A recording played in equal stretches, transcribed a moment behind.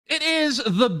is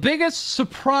the biggest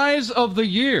surprise of the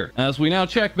year, as we now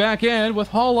check back in with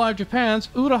Hololive Japan's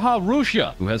Uruha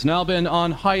Rushia, who has now been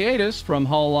on hiatus from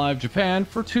Hololive Japan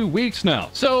for 2 weeks now.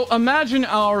 So imagine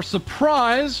our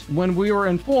surprise when we were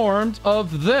informed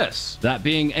of this, that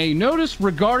being a notice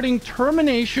regarding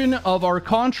termination of our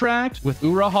contract with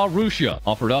Uruha Rushia,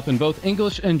 offered up in both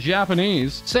English and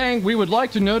Japanese, saying we would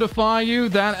like to notify you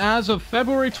that as of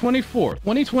February 24th,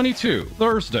 2022,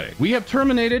 Thursday, we have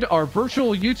terminated our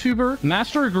virtual YouTuber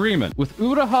master agreement with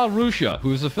Uruha Rushia,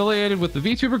 who is affiliated with the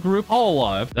Vtuber group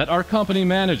Hololive that our company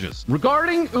manages.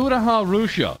 Regarding Uruha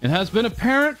Rushia, it has been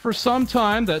apparent for some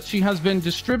time that she has been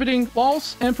distributing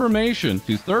false information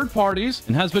to third parties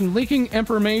and has been leaking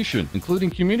information, including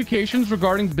communications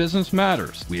regarding business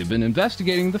matters. We have been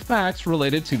investigating the facts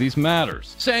related to these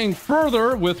matters. Saying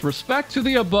further, with respect to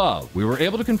the above, we were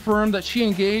able to confirm that she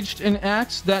engaged in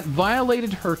acts that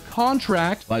violated her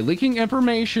contract by leaking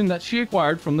information that she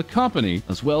acquired from the company,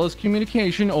 as well as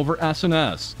communication over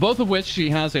SNS, both of which she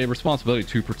has a responsibility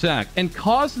to protect, and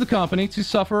caused the company to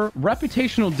suffer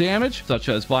reputational damage, such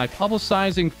as by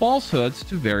publicizing falsehoods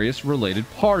to various related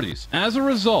parties. As a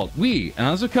result, we,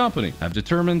 as a company, have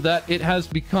determined that it has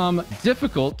become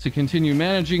difficult to continue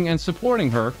managing and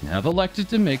supporting her, and have elected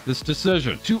to make this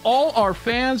decision. To all our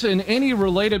fans and any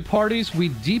related parties, we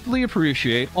deeply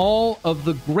appreciate all of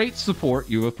the great support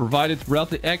you have provided throughout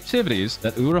the activities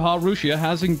that Uruha Rushia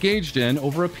has engaged in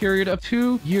over a period of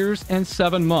 2 years and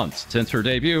 7 months since her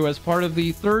debut as part of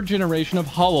the third generation of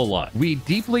Hololive. We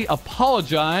deeply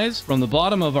apologize from the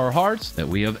bottom of our hearts that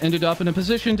we have ended up in a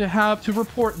position to have to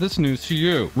report this news to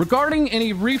you. Regarding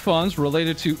any refunds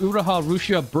related to Uruha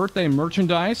Rushia birthday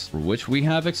merchandise, for which we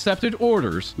have accepted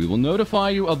orders, we will notify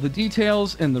you of the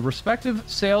details in the respective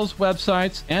sales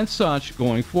websites and such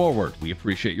going forward. We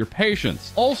appreciate your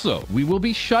patience. Also, we will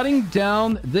be shutting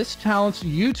down this talent's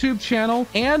YouTube channel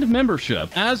and membership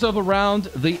as of around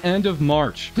the end of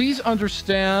March. Please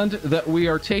understand that we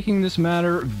are taking this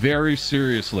matter very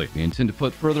seriously. We intend to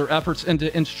put further efforts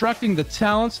into instructing the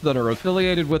talents that are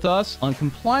affiliated with us on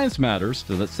compliance matters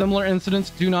so that similar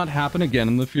incidents do not happen again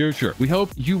in the future. We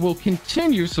hope you will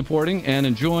continue supporting and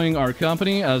enjoying our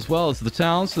company as well as the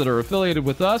talents that are affiliated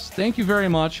with us. Thank you very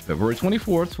much. February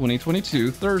 24th,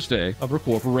 2022, Thursday of our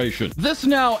corporation. This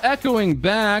now echoing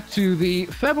back to the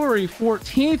February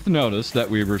 14th notice that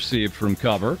we received from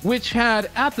Cover, which had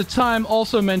at the time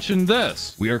also mentioned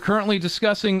this. We are currently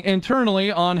discussing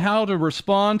internally on how to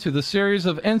respond to the series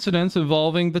of incidents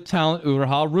involving the talent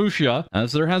Uruha Rushia,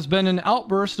 as there has been an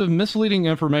outburst of misleading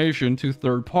information to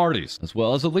third parties, as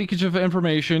well as a leakage of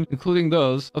information, including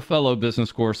those of fellow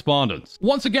business correspondents.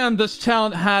 Once again, this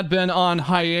talent had been on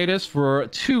hiatus for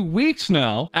 2 weeks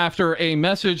now, after a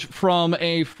message from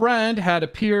a friend had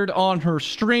appeared on her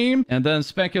stream, and then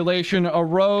speculation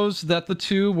arose that the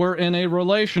two were in a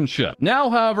relationship. Now,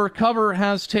 however, Cover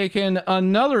has taken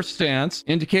another stance,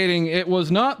 indicating it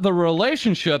was not the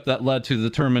relationship that led to the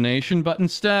termination, but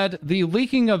instead the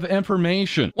leaking of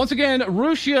information. Once again,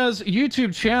 Rushia's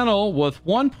YouTube channel with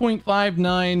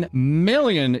 1.59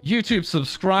 million YouTube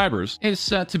subscribers is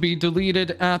set to be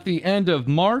deleted at the end of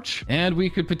March, and we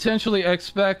could potentially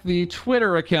expect the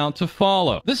Twitter account to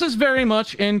follow. This is very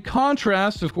much in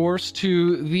contrast, of course,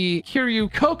 to the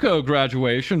Kiryu Koko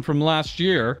graduation from last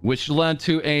year, which led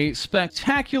to a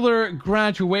spectacular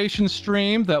graduation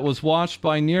stream that was watched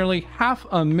by nearly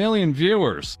 500,000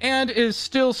 viewers, and is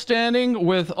still standing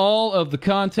with all of the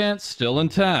content still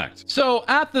intact. So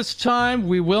at this time,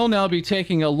 we will now be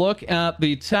taking a look at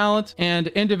the talent and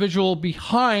individual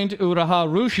behind Uruha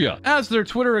Rushia, as their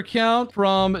Twitter account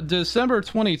from December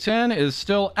 2010 is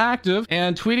still active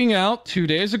and tweeting out 2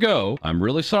 days ago, "I'm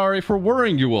really sorry for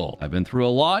worrying you all. I've been through a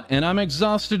lot and I'm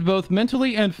exhausted both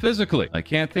mentally and physically. I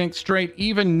can't think straight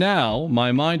even now.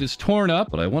 My mind is torn up,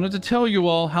 but I wanted to tell you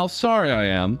all how sorry I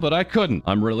am, but I couldn't.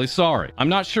 I'm really sorry. I'm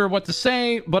not sure what to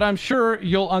say, but I'm sure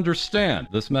you'll understand."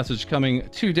 This message coming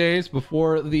 2 days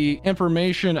before the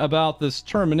information about this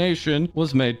termination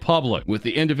was made public, with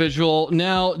the individual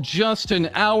now just an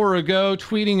hour ago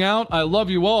tweeting out, "I love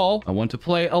you all. I want to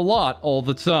play a lot all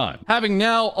the time." Having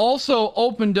now also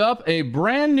opened up a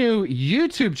brand new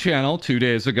YouTube channel 2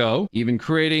 days ago, even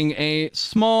creating a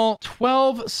small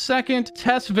 12-second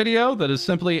test video that is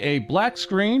simply a black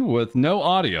screen with no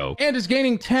audio, and is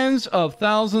gaining tens of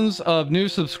thousands of new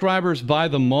subscribers by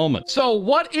the moment. So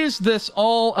what is this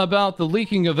all about, the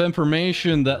leaking of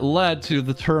information that led to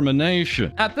the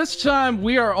termination? At this time,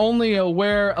 we are only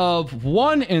aware of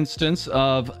one instance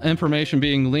of information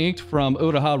being leaked from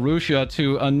Uruha Rushia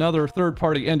to another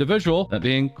third-party individual, that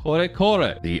being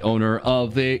Kore, the owner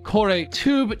of the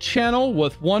KoreTube channel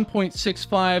with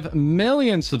 1.65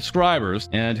 million subscribers. subscribers,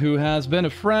 and who has been a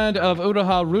friend of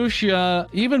Uruha Rushia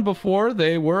even before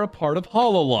they were a part of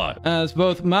Hololive, as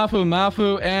both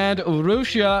Mafu and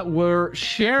Rushia were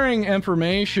sharing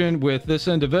information with this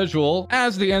individual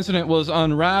as the incident was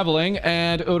unraveling,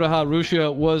 and Uruha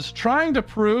Rushia was trying to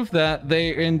prove that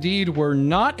they indeed were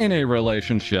not in a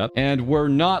relationship and were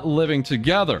not living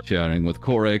together, sharing with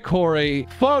Kore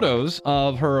photos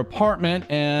of her apartment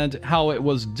and how it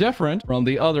was different from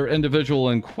the other individual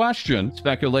in question.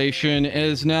 Speculation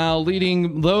is now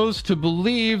leading those to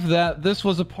believe that this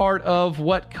was a part of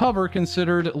what Cover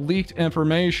considered leaked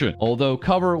information, although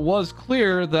Cover was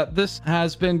clear that this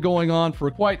has been going on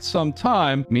for quite some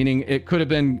time, meaning it could have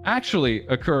been actually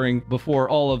occurring before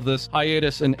all of this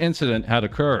hiatus and incident had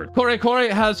occurred. Kore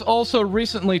has also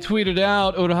recently tweeted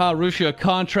out Uruha Rushia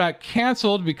contract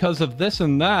canceled because of this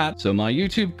and that, so my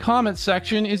YouTube comment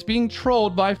section is being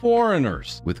trolled by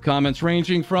foreigners, with comments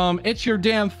ranging from, "It's your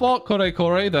damn fault,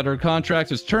 Kore, that her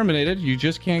contract is terminated, you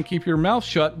just can't keep your mouth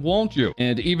shut, won't you?"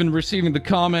 And even receiving the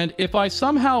comment, "If I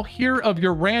somehow hear of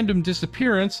your random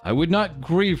disappearance, I would not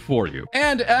grieve for you."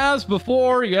 And as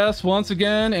before, yes, once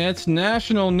again, it's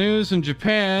national news in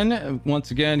Japan.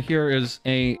 Once again, here is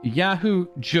a Yahoo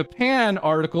Japan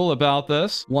article about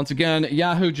this. Once again,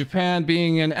 Yahoo Japan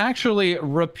being an actually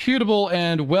reputable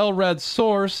and well-read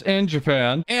source in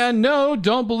Japan. And no,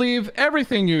 don't believe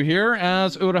everything you hear,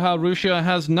 as Uruha Rushia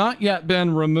has not yet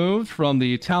been removed from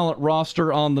the talent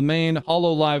roster on the main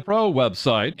Hololive Pro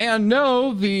website. And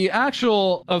no, the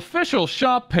actual official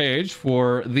shop page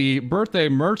for the birthday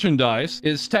merchandise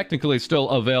is technically still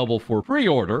available for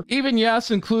pre-order, even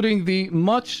yes, including the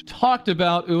much talked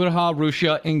about Uruha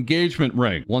Rushia engagement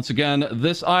ring. Once again,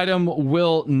 this item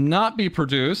will not be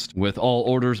produced, with all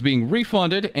orders being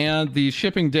refunded and the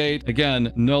shipping date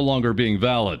again no longer being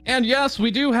valid. And yes,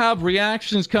 we do have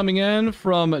reactions coming in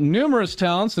from numerous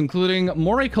talents, including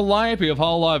Maury Calliope of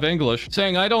Hololive English,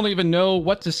 saying, "I don't even know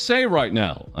what to say right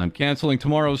now. I'm canceling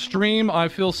tomorrow's stream. I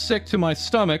feel sick to my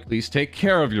stomach. Please take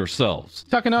care of yourselves."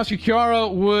 Takanashi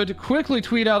Kiara would quickly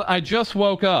tweet out, "I just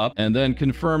woke up," and then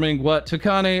confirming what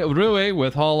Takane Rue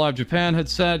with Hololive Japan had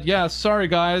said, "Yes, sorry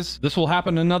guys, this will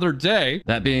happen another day."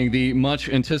 That being the much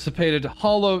anticipated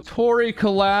Holo-Tori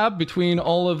collab between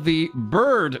all of the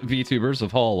bird VTubers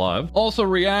of Hololive. Also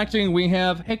reacting, we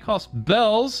have Heikos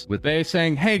Bells with Bay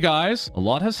saying, "Hey guys, a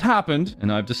lot has happened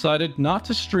and I've decided not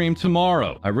to stream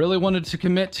tomorrow. I really wanted to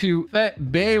commit to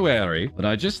February, but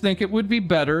I just think it would be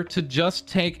better to just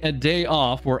take a day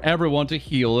off for everyone to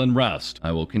heal and rest.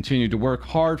 I will continue to work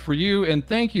hard for you and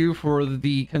thank you for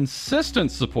the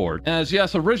consistent support." As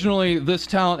yes, originally this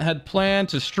talent had planned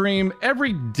to stream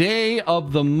every day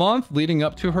of the month leading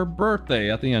up to her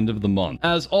birthday at the end of the month.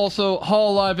 As also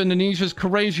Hololive Indonesia's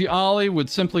Karaji Ali would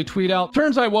simply tweet out,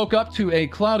 "Turns I woke up to a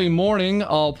cloudy morning,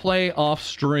 I'll play off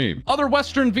stream." Other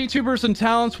Western VTubers and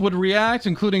talents would react,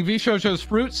 including Vshoujo's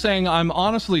Fruit saying, "I'm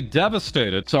honestly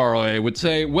devastated." Saroe would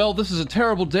say, "Well, this is a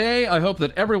terrible day. I hope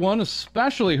that everyone,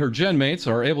 especially her gen mates,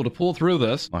 are able to pull through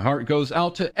this. My heart goes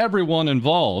out to everyone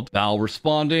involved." Val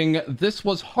responding, "This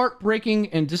was heartbreaking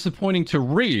and disappointing to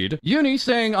read." Uni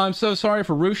saying, "I'm so sorry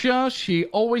for Rushia. She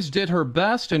always did her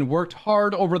best and worked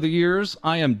hard over the years.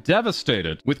 I am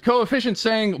devastated." With Coefficient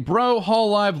saying, "Bro,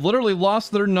 Hololive literally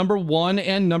lost their number 1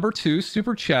 and number 2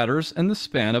 super chatters in the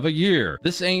span of a year.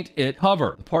 This ain't it,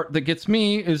 Cover. The part that gets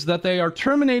me is that they are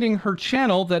terminating her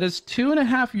channel that is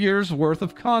 2.5 years worth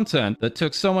of content that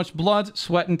took so much blood,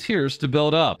 sweat, and tears to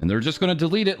build up. And they're just going to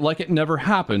delete it like it never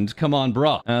happened. Come on,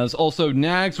 bruh." As also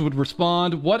Nags would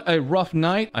respond, "What a rough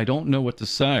night. I don't know what to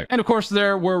say." And of course,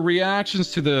 there were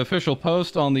reactions to the official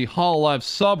post on the Hololive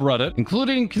subreddit,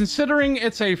 including considering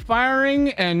it's a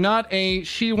firing and not a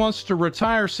she wants to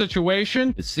retire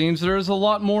situation. It seems there is a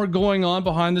lot more going on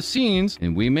behind the scenes,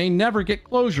 and we may never get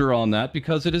closure on that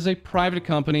because it is a private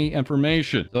company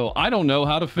information. So I don't know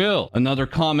how to feel. Another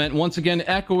comment once again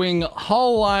echoing,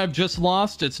 Hololive just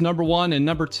lost its number 1 and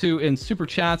number 2 in super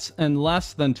chats in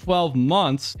less than 12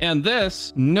 months. And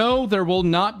this, no, there will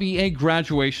not be a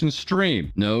graduation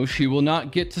stream. No, she will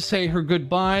not get to say her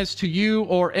goodbyes to you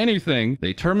or anything.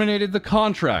 They terminated the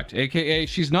contract, aka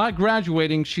she's not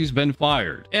graduating, she's been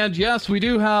fired. And yes, we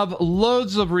do have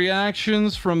loads of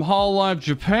reactions from Hololive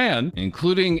Japan,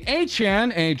 including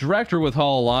A-chan, a director with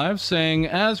Hololive, saying,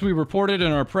 "As we reported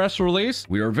in our press release,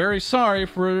 we are very sorry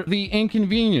for the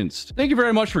inconvenience. Thank you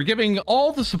very much for giving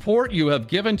all the support you have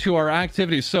given to our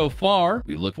activities so far.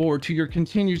 We look forward to your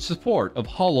continued support of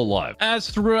Hololive." As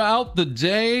throughout the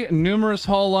day, numerous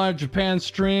Hololive Japan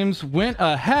streams went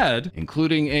ahead,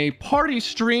 including a party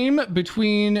stream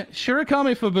between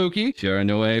Shirikami Fubuki,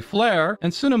 Shiranoe Flare,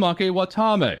 and Tsunamake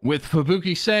Watame, with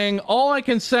Fubuki saying, "All I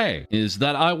can say is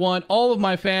that I want all of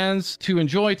my fans to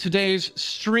enjoy today's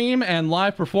stream and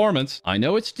live performance. I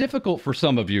know it's difficult for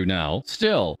some of you now.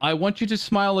 Still, I want you to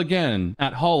smile again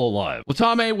at Hololive.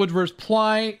 Watame would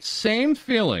reply, same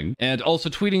feeling, and also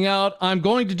tweeting out, I'm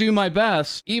going to do my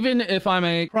best, even if I'm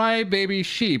a crybaby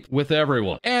sheep with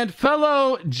everyone. And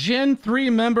fellow Gen 3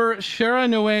 member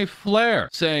Sharanue Flair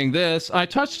saying this, I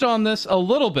touched on this a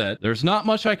little bit. There's not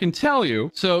much I can tell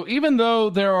you, so even though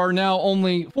there are now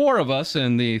only 4 of us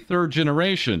in the 3rd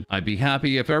generation, I'd be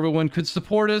happy if everyone could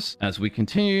support us as we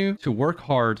continue to work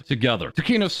hard together.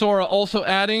 Takino Sora also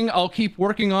adding, I'll keep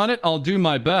working on it, I'll do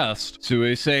my best.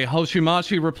 Suisei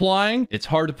Hoshimachi replying, it's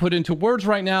hard to put into words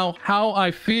right now how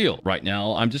I feel. Right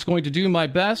now, I'm just going to do my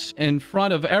best in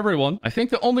front of everyone. I think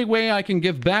the only way I can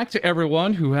give back to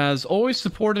everyone who has always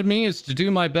supported me is to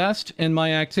do my best in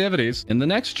my activities. In the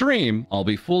next stream, I'll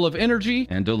be full of energy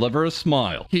and deliver a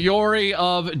smile. Hiyori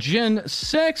of Gen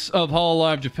 6 of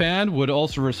Hololive Japan would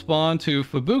also respond to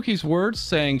Fubuki's words,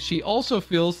 saying she also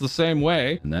feels the same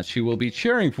way and that she will be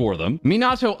cheering for them.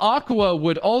 Minato Aqua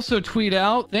would also tweet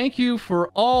out, thank you for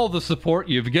all the support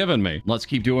you've given me. Let's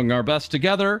keep doing our best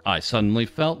together. I suddenly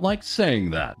felt like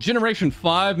saying that. Generation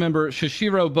 5 member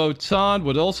Shishiro Botan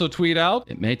would also tweet out,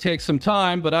 it may take some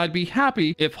time, but I'd be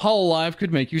happy if Hololive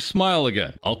could make you smile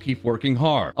again. I'll keep working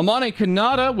hard. Amane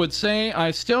Kanata would say,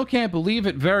 I still can't believe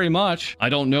it very much. I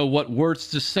don't know what words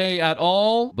to say at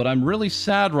all, but I'm really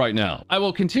sad right now. I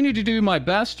will continue to do my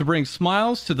best to bring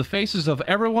smiles to the faces of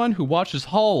everyone who watches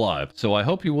Hololive, so I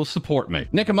hope you will support me.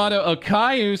 Nikamoto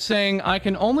Akayu saying, I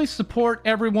can only support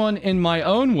everyone in my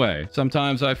own way.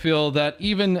 Sometimes I feel that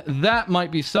even that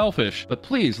might be selfish, but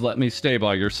please let me stay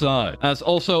by your side. As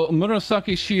also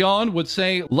Murasaki Shion would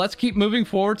say, let's keep moving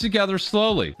forward together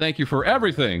slowly. Thank you for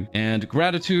everything, and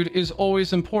gratitude is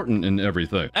always important in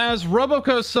everything. As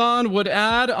Roboko-san would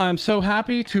add, I'm so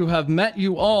happy to have met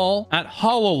you all at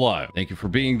Hololive. Thank you for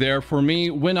being there for me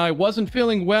when I wasn't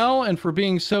feeling well and for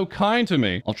being so kind to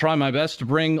me. I'll try my best to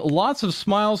bring lots of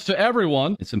smiles to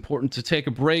everyone. It's important to take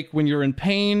a break when you're in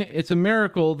pain. It's a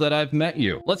miracle that I've met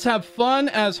you. Let's have fun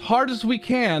as hard as we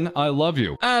can. I love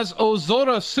you. As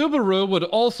Ozora Subaru would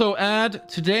also add,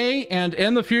 today and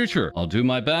in the future, I'll do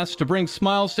my best to bring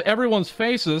smiles to everyone's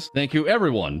faces. Thank you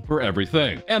everyone for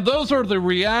everything. And those are the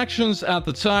reactions at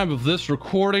the time of this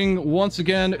recording. Once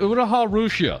again, Uruha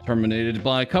Rushia, terminated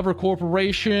by Cover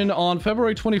Corporation on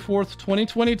February 24th,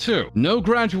 2022. No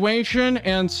graduation,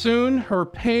 and soon her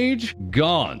page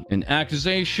gone. An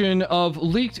accusation of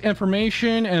leaked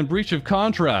information and breach of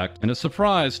contract, and a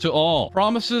surprise to all.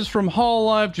 Promises from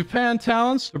Hololive Japan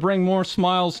talents to bring more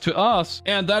smiles to us.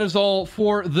 And that is all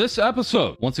for this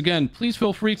episode. Once again, please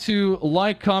feel free to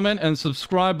like, comment, and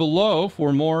subscribe below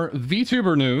for more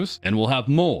VTuber news, and we'll have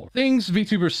more things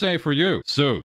VTubers say for you soon.